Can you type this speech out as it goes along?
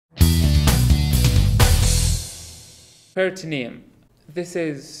Peritoneum. This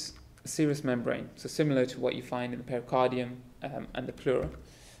is a serous membrane, so similar to what you find in the pericardium and the pleura.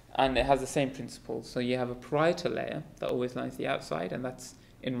 And it has the same principles. So you have a parietal layer that always lines the outside, and that's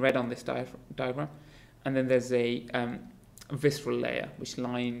in red on this diagram. And then there's a visceral layer, which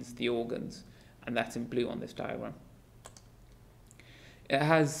lines the organs, and that's in blue on this diagram. It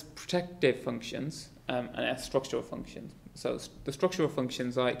has protective functions and it has structural functions. So the structural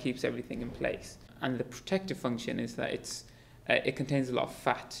functions are it keeps everything in place. And the protective function is that it contains a lot of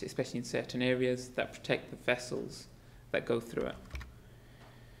fat, especially in certain areas, that protect the vessels that go through it.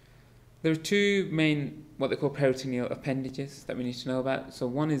 There are two main, what they call peritoneal appendages that we need to know about. So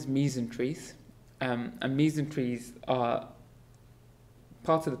one is mesenteries, and mesenteries are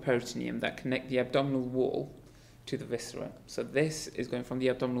parts of the peritoneum that connect the abdominal wall to the viscera. So this is going from the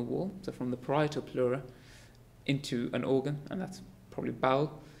abdominal wall, so from the parietal pleura into an organ, and that's probably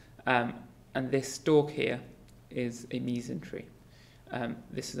bowel. And this stalk here is a mesentery.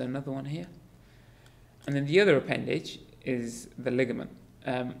 This is another one here. And then the other appendage is the ligament.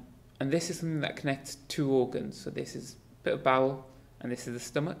 And this is something that connects two organs. So this is a bit of bowel, and this is the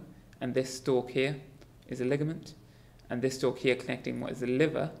stomach. And this stalk here is a ligament. And this stalk here connecting what is the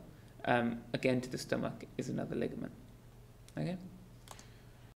liver, again to the stomach, is another ligament. Okay.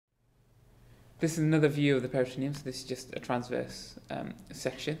 This is another view of the peritoneum. So this is just a transverse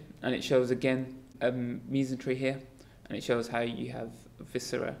section. And it shows, again, a mesentery here. And it shows how you have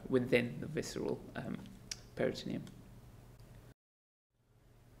viscera within the visceral peritoneum.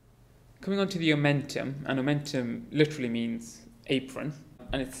 Coming on to the omentum, and omentum literally means apron,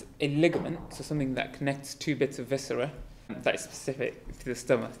 and it's a ligament, so something that connects two bits of viscera that is specific to the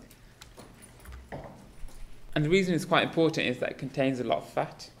stomach. And the reason it's quite important is that it contains a lot of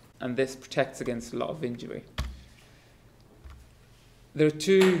fat, and this protects against a lot of injury. There are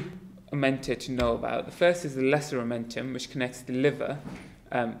two omenta to know about. The first is the lesser omentum, which connects the liver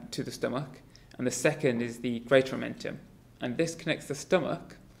to the stomach, and the second is the greater omentum, and this connects the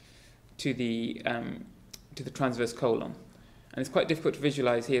stomach to the transverse colon. And it's quite difficult to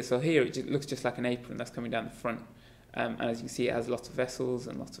visualize here. So here it looks just like an apron that's coming down the front. And as you can see, it has lots of vessels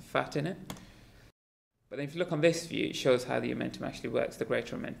and lots of fat in it. But then if you look on this view, it shows how the omentum actually works, the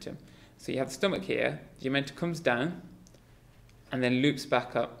greater omentum. So you have the stomach here, the omentum comes down and then loops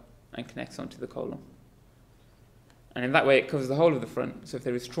back up and connects onto the colon. And in that way, it covers the whole of the front. So if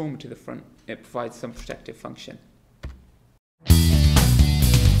there is trauma to the front, it provides some protective function.